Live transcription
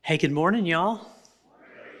Hey, good morning, y'all.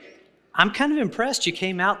 I'm kind of impressed you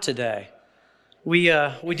came out today. We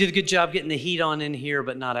did a good job getting the heat on in here,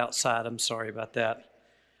 but not outside. I'm sorry about that.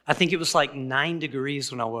 I think it was like 9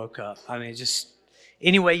 degrees when I woke up.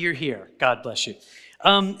 Anyway, you're here. God bless you.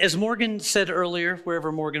 As Morgan said earlier,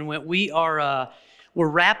 wherever Morgan went, we're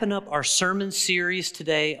wrapping up our sermon series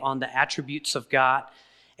today on the attributes of God.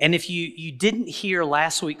 And if you didn't hear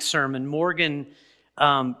last week's sermon, Morgan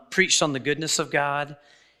preached on the goodness of God.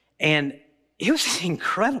 And it was an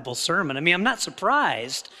incredible sermon. I'm not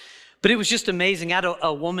surprised, but it was just amazing. I had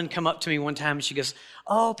a woman come up to me one time and she goes,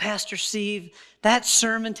 "Oh, Pastor Steve, that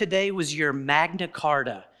sermon today was your Magna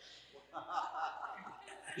Carta."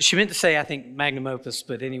 She meant to say, I think, magnum opus,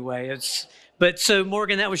 but anyway. So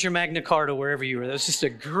Morgan, that was your Magna Carta wherever you were. That was just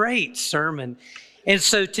a great sermon. And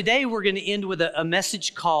so today we're going to end with a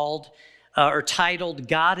message called or titled,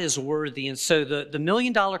 God is Worthy. And so the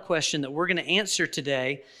million-dollar question that we're going to answer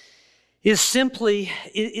today is simply,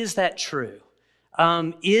 is that true?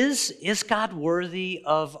 Is God worthy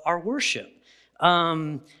of our worship?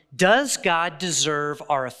 Does God deserve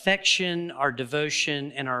our affection, our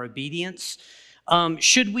devotion, and our obedience?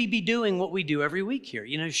 Should we be doing what we do every week here?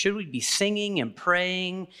 Should we be singing and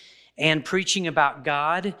praying and preaching about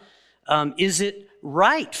God? Is it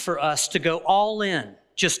right for us to go all in,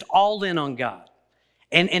 just all in on God?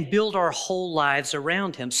 And build our whole lives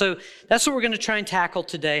around Him. So that's what we're going to try and tackle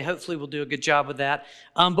today. Hopefully we'll do a good job with that.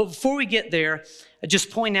 But before we get there, I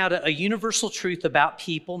just point out a universal truth about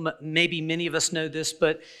people. Maybe many of us know this,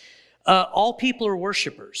 but all people are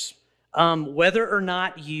worshipers. Whether or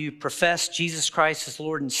not you profess Jesus Christ as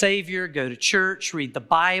Lord and Savior, go to church, read the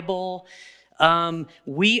Bible,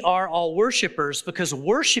 we are all worshipers because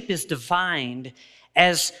worship is defined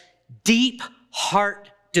as deep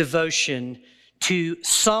heart devotion to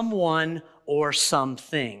someone or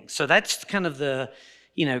something. So that's kind of the,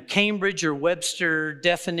 Cambridge or Webster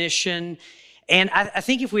definition. And I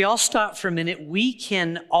think if we all stop for a minute, we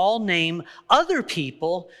can all name other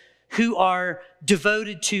people who are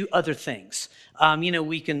devoted to other things.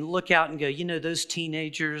 We can look out and go, those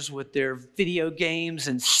teenagers with their video games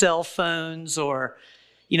and cell phones, or,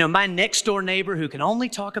 my next door neighbor who can only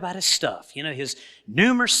talk about his stuff, his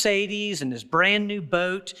new Mercedes and his brand new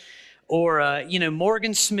boat. Or,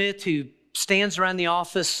 Morgan Smith, who stands around the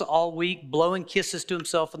office all week blowing kisses to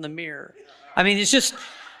himself in the mirror. It's just,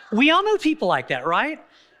 we all know people like that, right?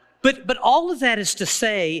 But all of that is to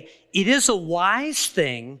say, it is a wise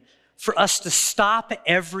thing for us to stop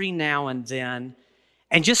every now and then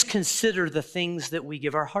and just consider the things that we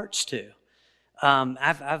give our hearts to.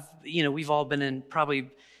 We've all been in probably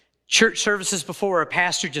church services before where a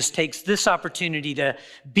pastor just takes this opportunity to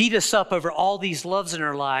beat us up over all these loves in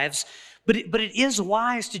our lives. But it is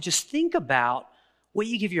wise to just think about what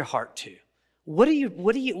you give your heart to. What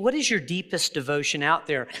is your deepest devotion out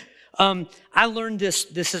there? I learned this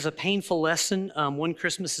is a painful lesson one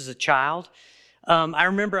Christmas as a child. I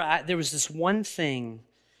remember there was this one thing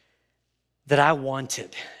that I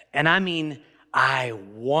wanted. And I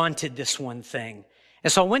wanted this one thing.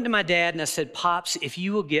 And so I went to my dad and I said, "Pops, if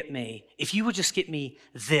you will just get me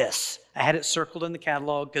this." I had it circled in the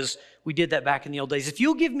catalog because we did that back in the old days. "If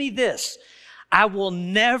you'll give me this, I will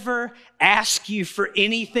never ask you for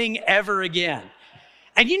anything ever again."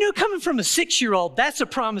 And coming from a 6-year-old, that's a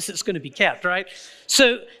promise that's going to be kept, right?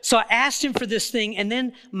 So I asked him for this thing, and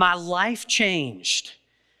then my life changed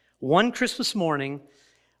one Christmas morning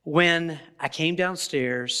when I came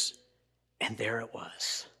downstairs, and there it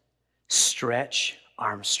was, Stretch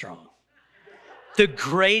Armstrong, the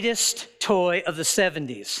greatest toy of the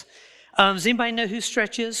 70s. Does anybody know who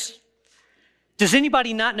Stretch is? Does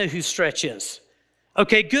anybody not know who Stretch is?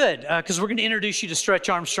 Okay, good, because we're going to introduce you to Stretch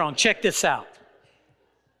Armstrong. Check this out.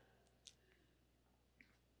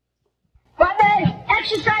 Monday,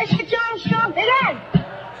 exercise Stretch Armstrong. Again.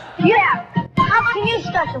 Yeah. How can you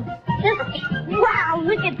stretch him? Wow,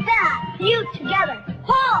 look at that. You together.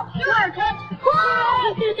 Pull. Sure, touch.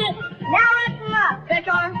 Pull. Now lift him up. Stretch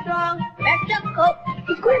Armstrong. Back up, coat.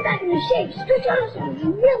 He's going back into shape. Stretch Armstrong is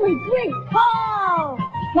really great. Pull.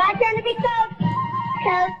 My turn to be coach.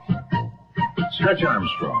 Stretch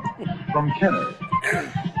Armstrong from Keller.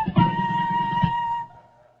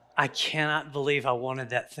 I cannot believe I wanted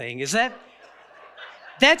that thing.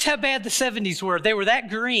 That's how bad the 70s were. They were that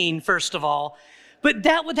green, first of all. But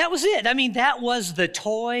that was it. That was the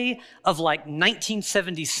toy of like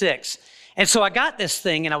 1976. And so I got this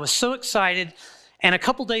thing and I was so excited. And a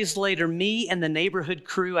couple days later, me and the neighborhood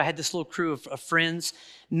crew, I had this little crew of friends,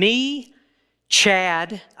 me,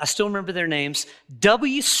 Chad, I still remember their names,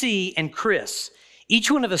 WC and Chris.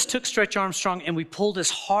 Each one of us took Stretch Armstrong and we pulled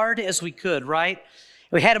as hard as we could, right?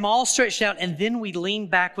 We had them all stretched out, and then we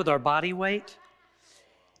leaned back with our body weight.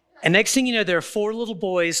 And next thing you know, there are 4 little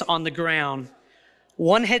boys on the ground.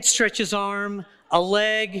 One had Stretch's arm, a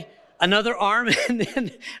leg, another arm, and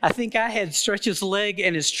then I think I had Stretch's leg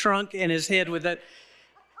and his trunk and his head with that.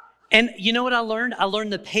 And you know what I learned? I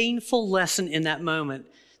learned the painful lesson in that moment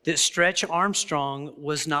that Stretch Armstrong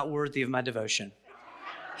was not worthy of my devotion.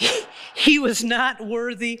 He was not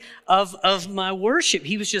worthy of my worship.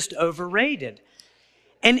 He was just overrated.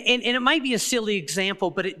 And it might be a silly example,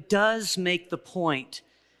 but it does make the point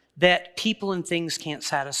that people and things can't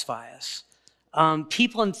satisfy us.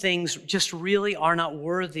 People and things just really are not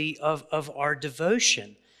worthy of our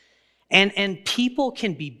devotion. And people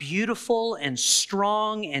can be beautiful and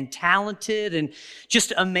strong and talented and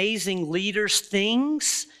just amazing leaders.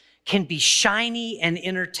 Things can be shiny and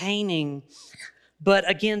entertaining, but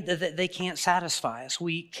again, they can't satisfy us.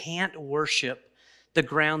 We can't worship the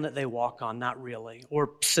ground that they walk on, not really,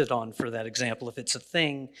 or sit on for that example if it's a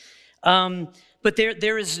thing. But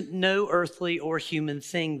there is no earthly or human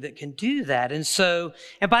thing that can do that. And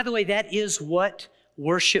by the way, that is what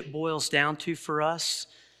worship boils down to for us.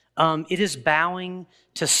 It is bowing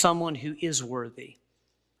to someone who is worthy,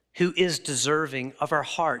 who is deserving of our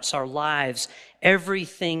hearts, our lives,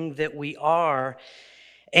 everything that we are.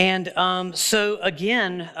 And so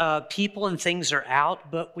again, people and things are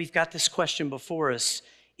out, but we've got this question before us: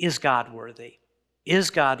 is God worthy? Is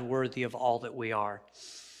God worthy of all that we are?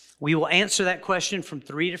 We will answer that question from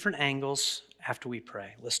 3 different angles after we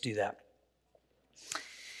pray. Let's do that.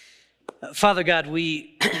 Father God,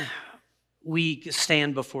 we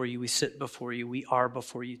stand before you, we sit before you, we are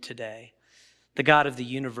before you today, the God of the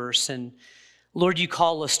universe. And Lord, you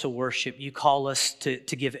call us to worship. You call us to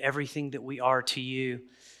give everything that we are to you.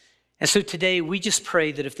 And so today we just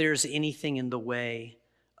pray that if there's anything in the way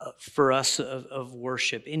for us of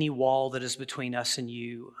worship, any wall that is between us and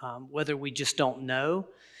you, whether we just don't know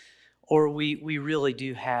or we really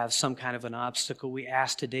do have some kind of an obstacle, we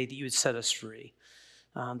ask today that you would set us free,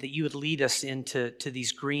 that you would lead us into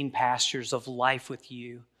these green pastures of life with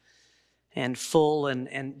you and full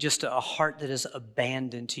and just a heart that is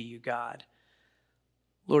abandoned to you, God.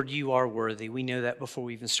 Lord, you are worthy. We know that before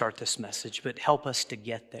we even start this message, but help us to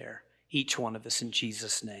get there, each one of us, in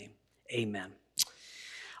Jesus' name. Amen.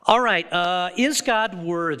 All right, is God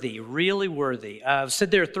worthy, really worthy? I've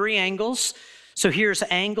said there are 3 angles. So here's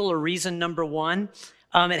angle or reason number 1.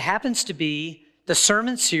 It happens to be the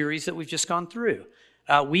sermon series that we've just gone through.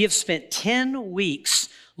 We have spent 10 weeks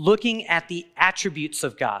looking at the attributes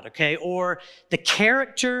of God, okay, or the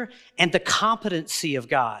character and the competency of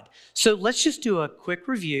God. So let's just do a quick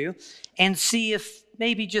review and see if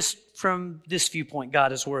maybe just from this viewpoint,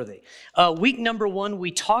 God is worthy. Week number 1, we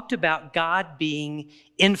talked about God being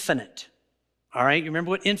infinite. All right, you remember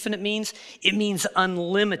what infinite means? It means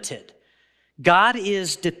unlimited. God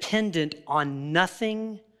is dependent on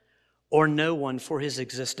nothing or no one for his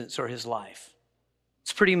existence or his life.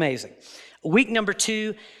 It's pretty amazing. Week number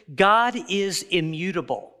 2, God is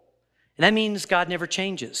immutable. And that means God never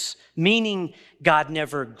changes, meaning God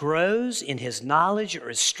never grows in his knowledge or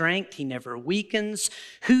his strength. He never weakens.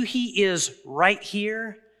 Who he is right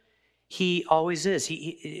here, he always is.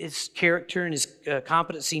 His character and his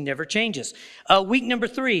competency never changes. Week number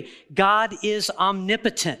 3, God is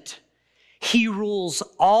omnipotent. He rules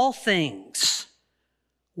all things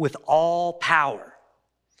with all power.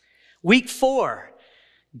 Week 4,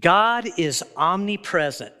 God is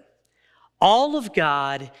omnipresent. All of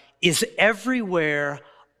God is everywhere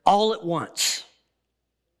all at once.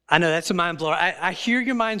 I know that's a mind blower. I hear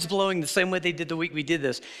your minds blowing the same way they did the week we did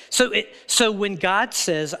this. So when God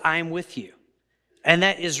says, I'm with you, and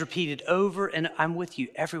that is repeated over and I'm with you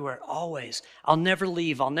everywhere, always. I'll never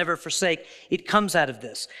leave. I'll never forsake. It comes out of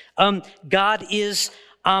this. God is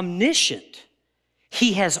omniscient.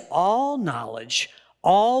 He has all knowledge,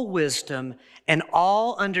 all wisdom, and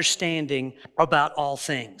all understanding about all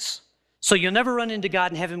things. So you'll never run into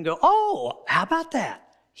God and have him go, oh, how about that?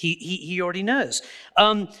 He already knows.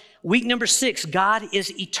 Week number 6, God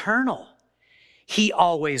is eternal. He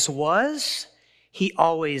always was, he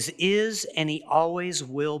always is, and he always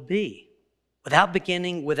will be. Without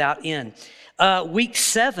beginning, without end. Week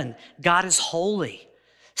 7, God is holy,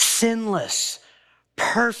 sinless,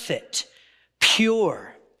 perfect,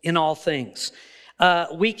 pure in all things.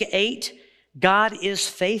 Week 8, God is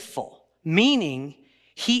faithful, meaning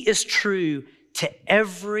he is true to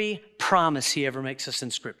every promise he ever makes us in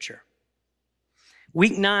Scripture.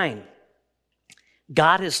 Week 9,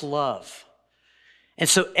 God is love. And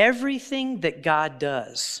so everything that God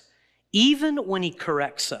does, even when he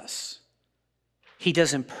corrects us, he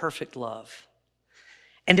does in perfect love.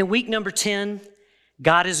 And in week number 10,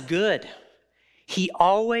 God is good. He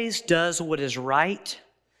always does what is right,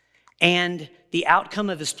 and the outcome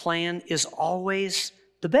of his plan is always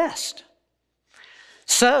the best.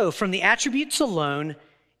 So, from the attributes alone,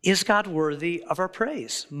 is God worthy of our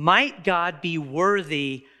praise? Might God be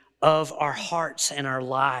worthy of our hearts and our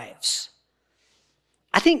lives?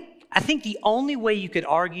 I think the only way you could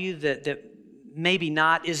argue that maybe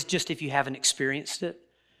not is just if you haven't experienced it.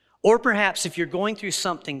 Or perhaps if you're going through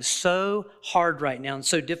something so hard right now and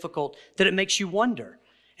so difficult that it makes you wonder.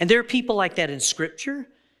 And there are people like that in Scripture.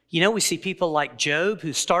 You know, we see people like Job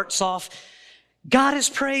who starts off, God is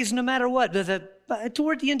praised no matter what. But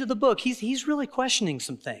toward the end of the book, he's really questioning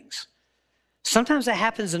some things. Sometimes that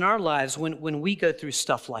happens in our lives when we go through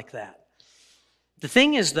stuff like that. The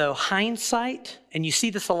thing is, though, hindsight, and you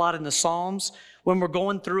see this a lot in the Psalms, when we're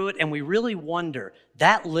going through it and we really wonder,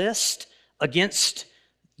 that list against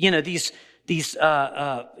these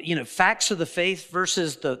facts of the faith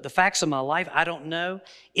versus the facts of my life, I don't know.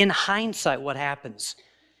 In hindsight, what happens?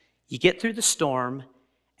 You get through the storm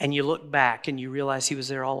and you look back and you realize he was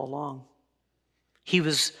there all along. He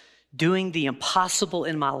was doing the impossible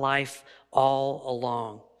in my life all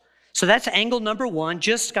along. So that's angle number one,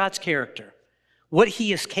 just God's character, what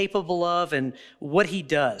he is capable of and what he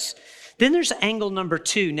does. Then there's angle number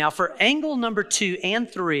two. Now for angle number 2 and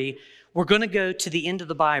 3, we're going to go to the end of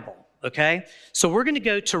the Bible, okay? So we're going to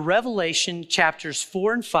go to Revelation chapters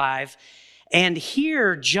 4 and 5. And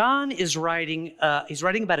here, John is writing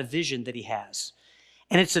about a vision that he has.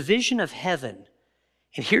 And it's a vision of heaven.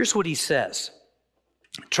 And here's what he says.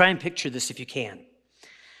 Try and picture this if you can.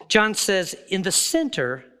 John says, in the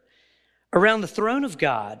center, around the throne of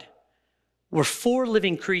God, were 4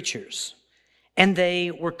 living creatures. And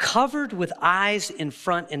they were covered with eyes in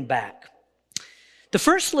front and back. The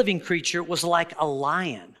first living creature was like a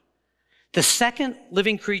lion. The second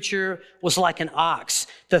living creature was like an ox.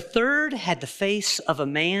 The third had the face of a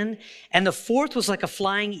man, and the fourth was like a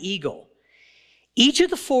flying eagle. Each of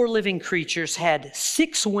the 4 living creatures had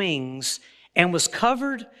 6 wings and was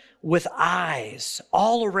covered with eyes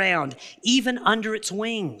all around, even under its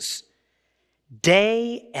wings.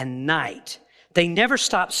 Day and night, they never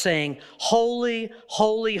stopped saying, holy,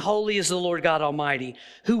 holy, holy is the Lord God Almighty,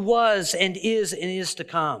 who was and is to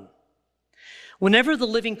come. Whenever the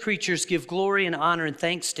living creatures give glory and honor and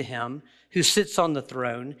thanks to him who sits on the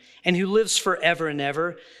throne and who lives forever and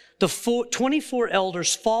ever, the 24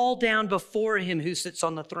 elders fall down before him who sits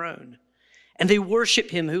on the throne, and they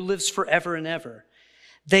worship him who lives forever and ever.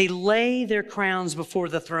 They lay their crowns before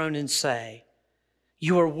the throne and say,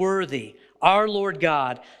 you are worthy, our Lord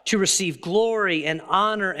God, to receive glory and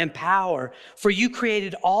honor and power, for you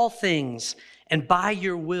created all things, and by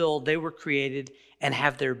your will they were created and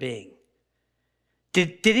have their being.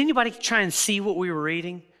 Did anybody try and see what we were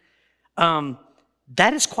reading?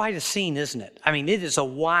 That is quite a scene, isn't it? I mean, it is a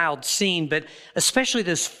wild scene, but especially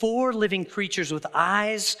those 4 living creatures with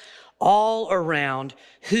eyes all around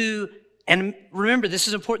who, and remember, this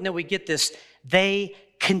is important that we get this, they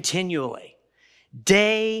continually,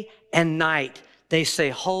 day and night, they say,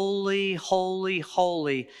 holy, holy,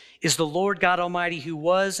 holy is the Lord God Almighty who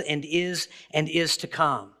was and is to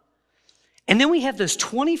come. And then we have those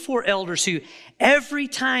 24 elders who every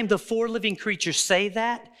time the 4 living creatures say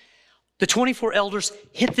that, the 24 elders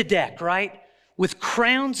hit the deck, right? With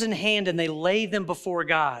crowns in hand, and they lay them before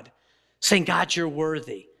God, saying, God, you're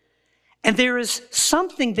worthy. And there is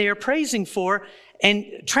something they're praising for. And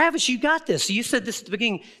Travis, you got this. You said this at the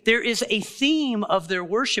beginning. There is a theme of their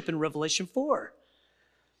worship in Revelation 4.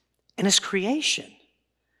 And it's creation.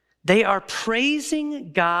 They are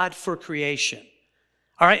praising God for creation.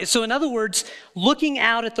 All right, so in other words, looking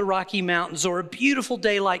out at the Rocky Mountains or a beautiful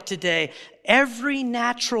day like today, every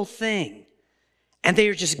natural thing, and they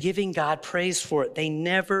are just giving God praise for it. They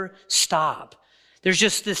never stop. There's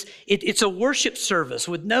just this, it's a worship service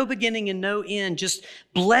with no beginning and no end, just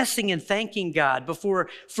blessing and thanking God for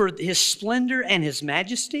his splendor and his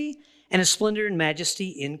majesty, and his splendor and majesty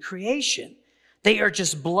in creation. They are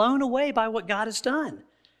just blown away by what God has done.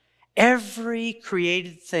 Every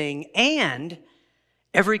created thing and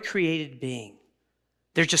every created being,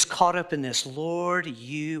 they're just caught up in this, Lord,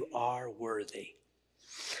 you are worthy.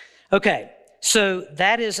 Okay, so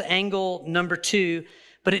that is angle number 2,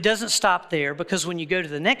 but it doesn't stop there, because when you go to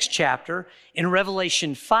the next chapter, in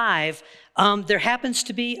Revelation 5, there happens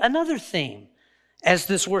to be another theme as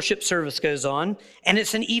this worship service goes on, and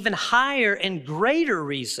it's an even higher and greater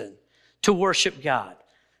reason to worship God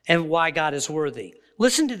and why God is worthy.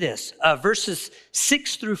 Listen to this, verses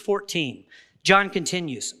 6 through 14. John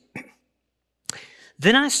continues,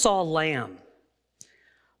 Then I saw a lamb,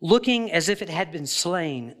 looking as if it had been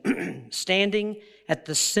slain, standing at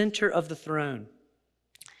the center of the throne,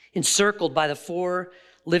 encircled by the 4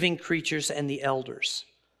 living creatures and the elders.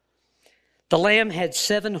 The Lamb had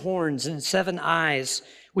 7 horns and 7 eyes,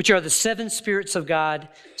 which are the 7 spirits of God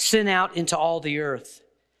sent out into all the earth.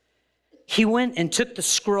 He went and took the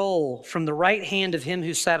scroll from the right hand of him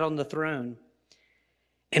who sat on the throne.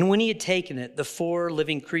 And when he had taken it, the 4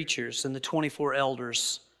 living creatures and the 24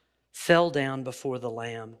 elders fell down before the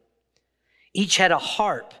Lamb. Each had a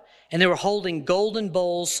harp, and they were holding golden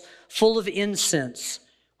bowls full of incense,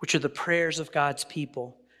 which are the prayers of God's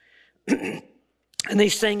people. And they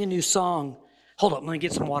sang a new song. Hold up, let me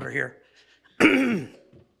get some water here.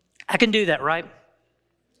 I can do that, right?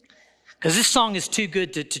 Because this song is too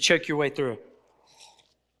good to choke your way through.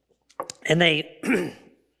 And they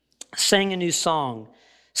sang a new song,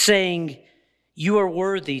 saying, "You are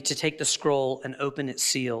worthy to take the scroll and open its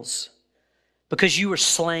seals, because you were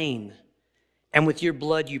slain, and with your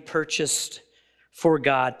blood you purchased for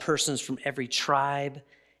God persons from every tribe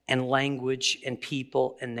and language and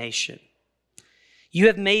people and nation. You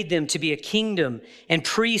have made them to be a kingdom and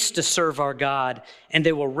priests to serve our God, and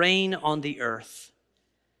they will reign on the earth."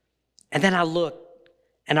 And then I looked,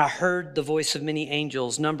 and I heard the voice of many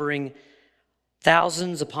angels, numbering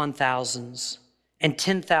thousands upon thousands, and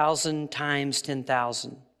 10,000 times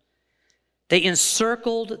 10,000. They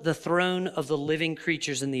encircled the throne of the living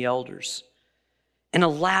creatures and the elders. In a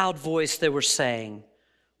loud voice they were saying,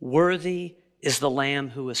 "Worthy is the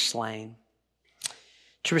Lamb who was slain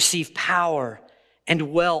to receive power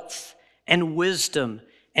and wealth and wisdom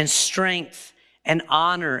and strength and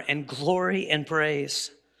honor and glory and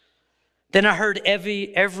praise." Then I heard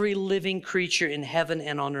every living creature in heaven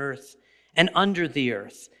and on earth and under the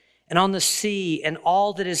earth and on the sea and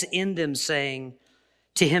all that is in them saying,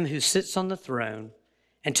 "To him who sits on the throne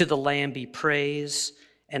and to the Lamb be praise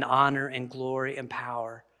and honor and glory and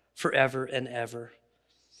power forever and ever."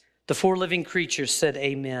 The 4 living creatures said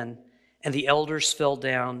amen, and the elders fell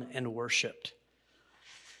down and worshiped.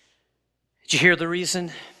 Did you hear the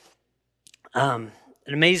reason? An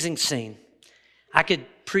amazing scene. I could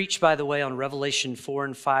preach, by the way, on Revelation 4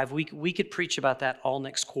 and 5. We could preach about that all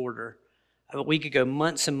next quarter. We could go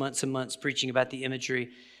months and months and months preaching about the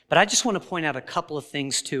imagery. But I just want to point out a couple of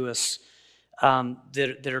things to us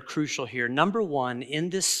that are crucial here. Number one, in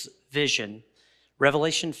this vision,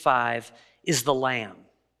 Revelation 5, is the Lamb.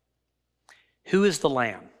 Who is the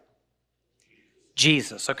Lamb?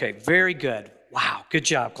 Jesus. Okay, very good. Wow, good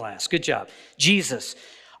job, class. Good job. Jesus.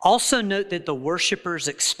 Also note that the worshipers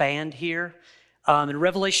expand here. In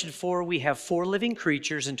Revelation 4, we have 4 living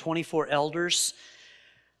creatures and 24 elders.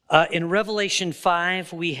 In Revelation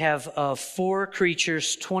 5, we have 4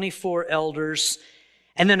 creatures, 24 elders,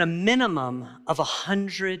 and then a minimum of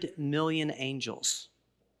 100 million angels.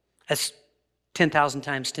 That's 10,000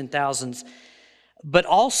 times 10,000s. But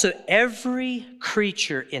also every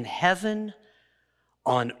creature in heaven,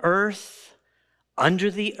 on earth,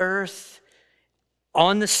 under the earth,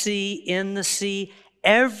 on the sea, in the sea,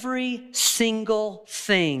 every single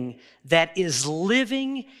thing that is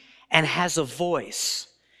living and has a voice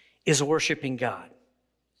is worshiping God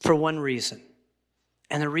for one reason.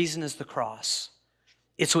 And the reason is the cross.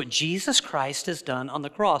 It's what Jesus Christ has done on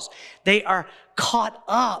the cross. They are caught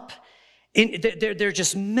up. They're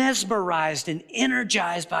just mesmerized and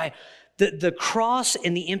energized by the cross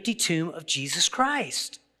and the empty tomb of Jesus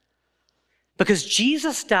Christ. Because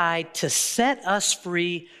Jesus died to set us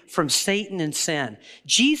free from Satan and sin.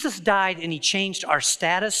 Jesus died and he changed our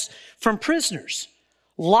status from prisoners,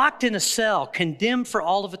 locked in a cell, condemned for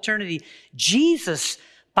all of eternity. Jesus,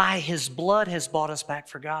 by his blood, has bought us back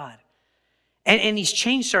for God. And he's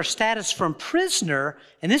changed our status from prisoner,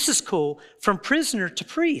 and this is cool, from prisoner to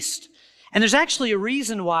priest. And there's actually a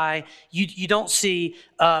reason why you don't see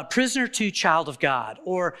prisoner to child of God,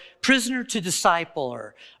 or prisoner to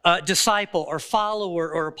disciple, or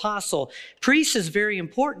follower, or apostle. Priest is very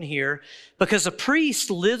important here because a priest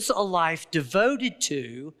lives a life devoted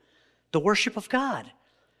to the worship of God.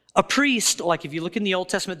 A priest, like if you look in the Old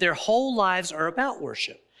Testament, their whole lives are about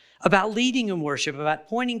worship, about leading in worship, about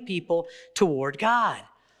pointing people toward God.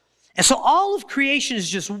 And so all of creation is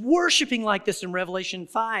just worshiping like this in Revelation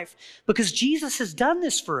 5 because Jesus has done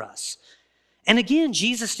this for us. And again,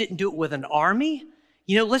 Jesus didn't do it with an army.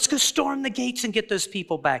 Let's go storm the gates and get those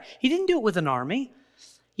people back. He didn't do it with an army.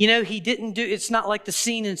 He didn't do, it's not like the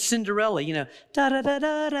scene in Cinderella,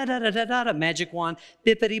 da-da-da-da-da-da-da-da-da, magic wand,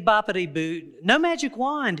 bippity-boppity-boo. No magic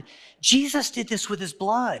wand. Jesus did this with his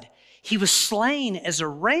blood. He was slain as a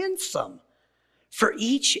ransom for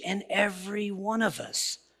each and every one of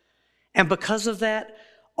us. And because of that,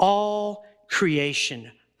 all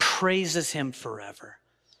creation praises him forever.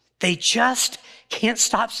 They just can't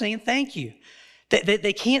stop saying thank you.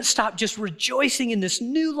 They can't stop just rejoicing in this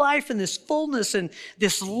new life and this fullness and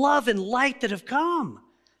this love and light that have come.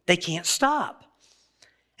 They can't stop.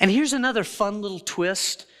 And here's another fun little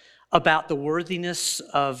twist about the worthiness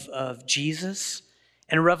of Jesus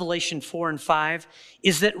and Revelation 4 and 5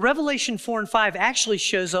 is that Revelation 4 and 5 actually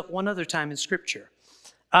shows up one other time in Scripture.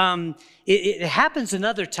 It happens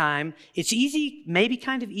another time. It's easy, maybe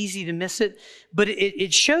kind of easy to miss it, but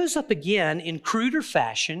it shows up again in cruder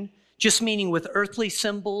fashion, just meaning with earthly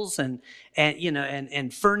symbols and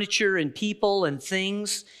furniture and people and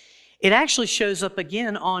things. It actually shows up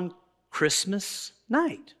again on Christmas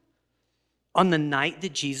night, on the night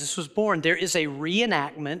that Jesus was born. There is a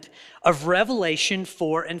reenactment of Revelation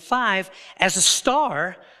 4 and 5 as a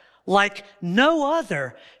star like no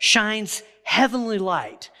other shines heavenly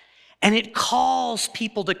light. And it calls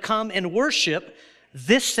people to come and worship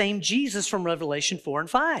this same Jesus from Revelation 4 and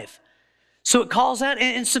 5. So it calls out,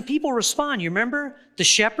 and some people respond. You remember the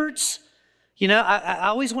shepherds? You know, I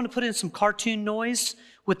always want to put in some cartoon noise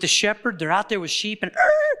with the shepherd. They're out there with sheep, and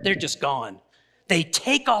they're just gone. They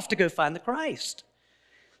take off to go find the Christ.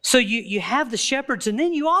 So you have the shepherds, and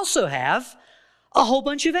then you also have a whole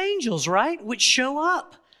bunch of angels, right, which show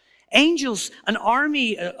up. Angels, an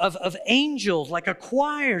army of angels, like a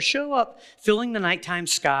choir, show up, filling the nighttime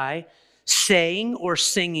sky, saying or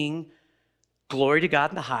singing, "Glory to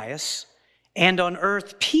God in the highest, and on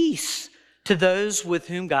earth peace to those with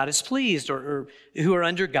whom God is pleased," or who are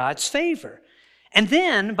under God's favor. And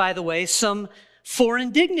then, by the way, some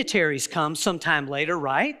foreign dignitaries come sometime later,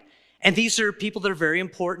 right? And these are people that are very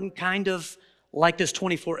important, kind of like those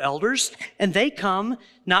 24 elders. And they come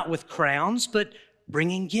not with crowns, but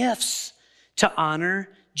bringing gifts to honor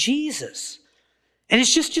Jesus. And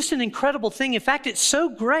it's just an incredible thing. In fact, it's so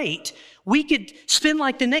great, we could spend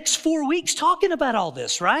like the next 4 weeks talking about all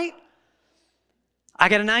this, right? I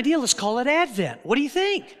got an idea. Let's call it Advent. What do you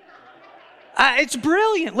think? It's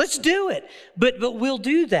brilliant. Let's do it. But we'll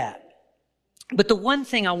do that. But the one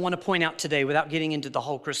thing I want to point out today, without getting into the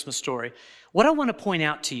whole Christmas story, what I want to point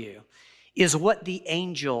out to you is what the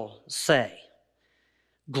angels say.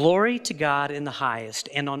 Glory to God in the highest,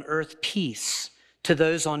 and on earth peace to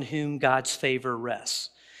those on whom God's favor rests.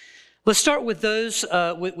 Let's start with those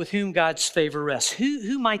with whom God's favor rests.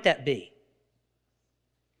 Who might that be?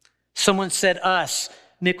 Someone said us.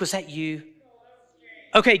 Mick, was that you?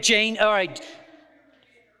 Okay, Jane. All right.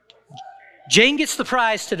 Jane gets the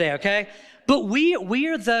prize today, okay? But we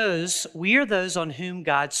are those on whom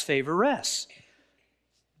God's favor rests.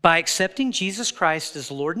 By accepting Jesus Christ as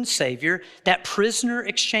Lord and Savior, that prisoner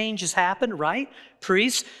exchange has happened, right?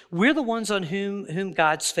 Priests, we're the ones on whom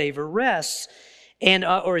God's favor rests, and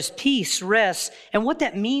or His peace rests. And what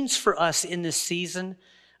that means for us in this season,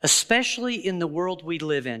 especially in the world we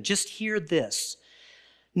live in, just hear this.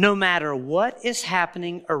 No matter what is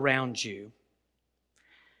happening around you,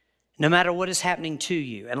 no matter what is happening to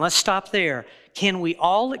you, and let's stop there, can we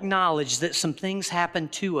all acknowledge that some things happen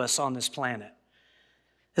to us on this planet?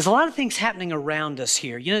 There's a lot of things happening around us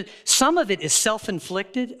here. You know, some of it is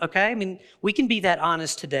self-inflicted, okay? I mean, we can be that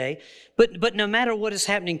honest today. But no matter what is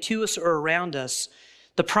happening to us or around us,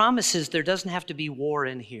 the promise is there doesn't have to be war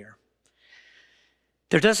in here.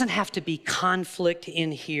 There doesn't have to be conflict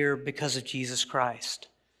in here because of Jesus Christ.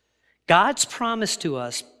 God's promise to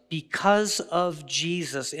us, because of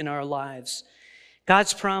Jesus in our lives,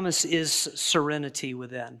 God's promise is serenity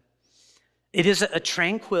within. It is a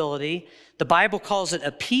tranquility. The Bible calls it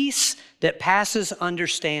a peace that passes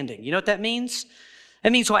understanding. You know what that means?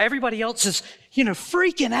 That means while everybody else is,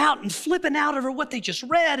 freaking out and flipping out over what they just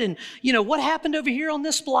read and, what happened over here on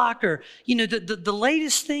this block or, the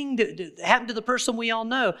latest thing that happened to the person we all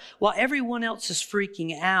know, while everyone else is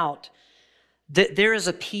freaking out, there is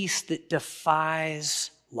a peace that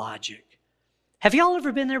defies logic. Have y'all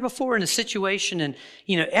ever been there before in a situation and,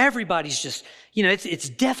 everybody's just, it's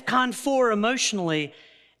DEFCON 4 emotionally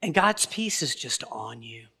and God's peace is just on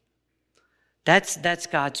you. That's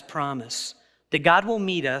God's promise, that God will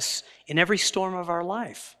meet us in every storm of our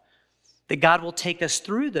life, that God will take us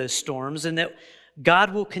through those storms and that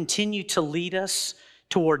God will continue to lead us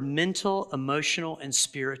toward mental, emotional, and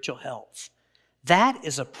spiritual health. That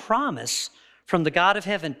is a promise from the God of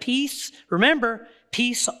heaven. Peace, remember,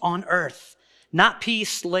 peace on earth. Not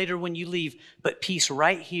peace later when you leave, but peace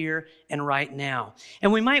right here and right now.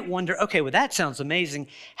 And we might wonder, okay, well, that sounds amazing.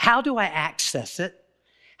 How do I access it?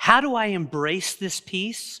 How do I embrace this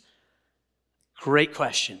peace? Great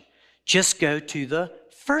question. Just go to the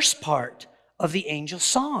first part of the angel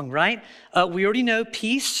song, right? We already know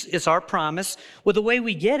peace is our promise. Well, the way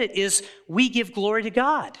we get it is we give glory to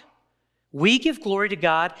God. We give glory to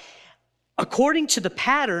God according to the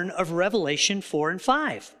pattern of Revelation 4 and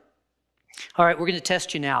 5. All right, we're going to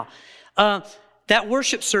test you now. That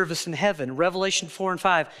worship service in heaven, Revelation 4 and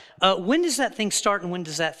 5, when does that thing start and when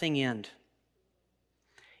does that thing end?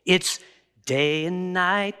 It's day and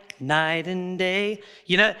night, night and day.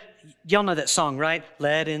 You know, y'all know that song, right?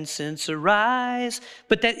 Let incense arise.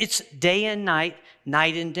 But that it's day and night,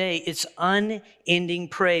 night and day. It's unending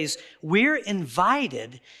praise. We're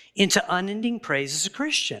invited into unending praise as a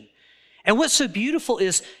Christian. And what's so beautiful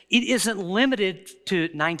is it isn't limited to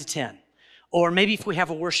 9 to 10. Or maybe if we have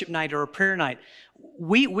a worship night or a prayer night.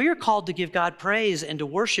 We're called to give God praise and to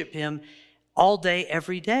worship Him all day,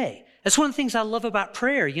 every day. That's one of the things I love about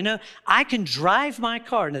prayer. You know, I can drive my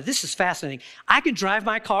car. Now, this is fascinating. I can drive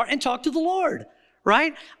my car and talk to the Lord,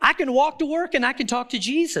 right? I can walk to work and I can talk to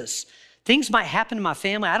Jesus. Things might happen in my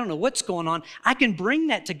family. I don't know what's going on. I can bring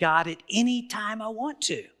that to God at any time I want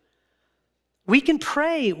to. We can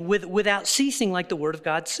pray without ceasing like the Word of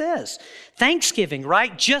God says. Thanksgiving,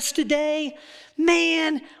 right? Just today.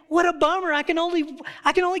 Man, what a bummer. I can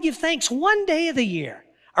only give thanks one day of the year.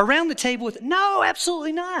 Around the table with, no,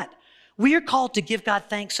 absolutely not. We are called to give God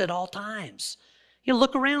thanks at all times. You know,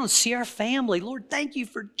 look around and see our family. Lord, thank you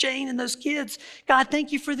for Jane and those kids. God,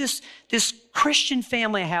 thank you for this Christian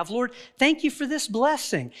family I have. Lord, thank you for this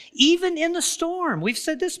blessing. Even in the storm, we've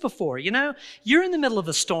said this before, you know, you're in the middle of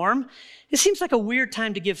a storm. It seems like a weird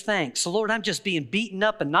time to give thanks. So Lord, I'm just being beaten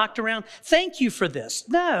up and knocked around. Thank you for this.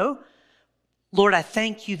 No. Lord, I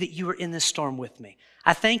thank you that you are in this storm with me.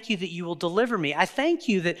 I thank you that you will deliver me. I thank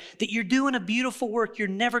you that you're doing a beautiful work you're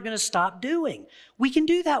never going to stop doing. We can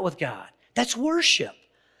do that with God. That's worship.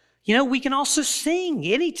 You know, we can also sing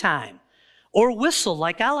anytime or whistle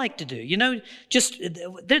like I like to do. You know, just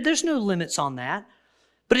there's no limits on that.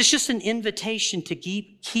 But it's just an invitation to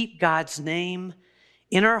keep God's name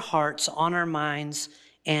in our hearts, on our minds,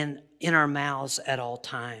 and in our mouths at all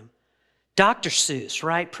time. Dr. Seuss,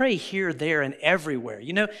 right? Pray here, there, and everywhere.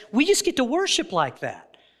 You know, we just get to worship like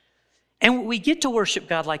that. And we get to worship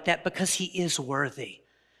God like that because He is worthy.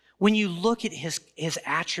 When you look at His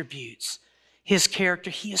attributes, His character,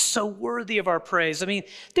 He is so worthy of our praise. I mean,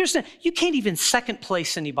 you can't even second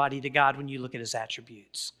place anybody to God when you look at His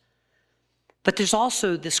attributes. But there's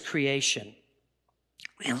also this creation.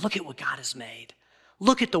 And look at what God has made.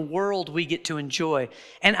 Look at the world we get to enjoy.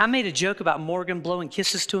 And I made a joke about Morgan blowing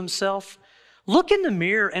kisses to himself. Look in the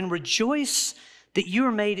mirror and rejoice that you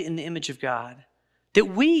are made in the image of God.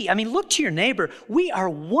 Look to your neighbor. We are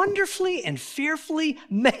wonderfully and fearfully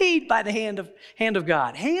made by the hand of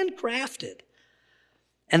God, handcrafted.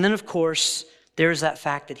 And then, of course, there's that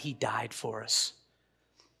fact that He died for us.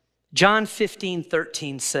 John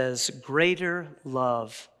 15:13 says, greater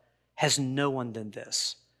love has no one than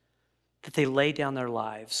this, that they lay down their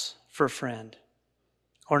lives for a friend,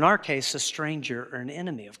 or in our case, a stranger or an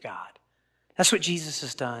enemy of God. That's what Jesus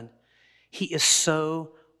has done. He is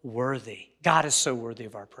so worthy. God is so worthy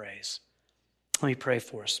of our praise. Let me pray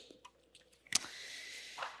for us.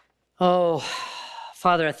 Oh,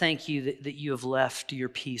 Father, I thank you that you have left your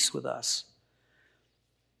peace with us.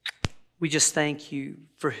 We just thank you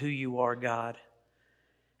for who you are, God.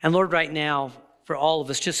 And Lord, right now, for all of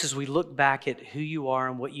us, just as we look back at who you are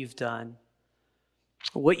and what you've done,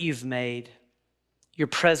 what you've made, your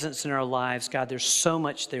presence in our lives, God, there's so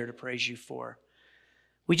much there to praise you for.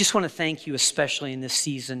 We just want to thank you, especially in this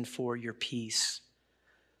season, for your peace.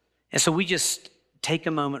 And so we just take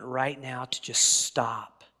a moment right now to just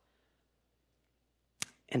stop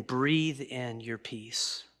and breathe in your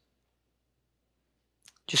peace.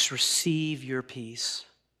 Just receive your peace.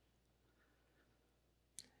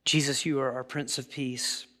 Jesus, you are our Prince of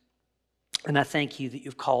Peace. And I thank you that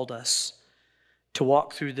you've called us to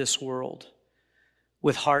walk through this world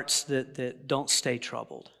with hearts that don't stay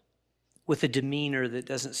troubled, with a demeanor that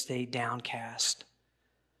doesn't stay downcast.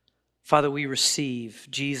 Father, we receive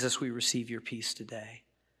your peace today.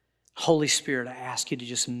 Holy Spirit, I ask you to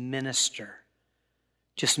just minister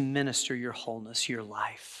your wholeness, your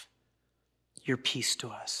life, your peace to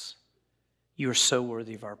us. You are so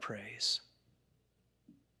worthy of our praise.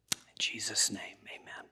 In Jesus' name, amen.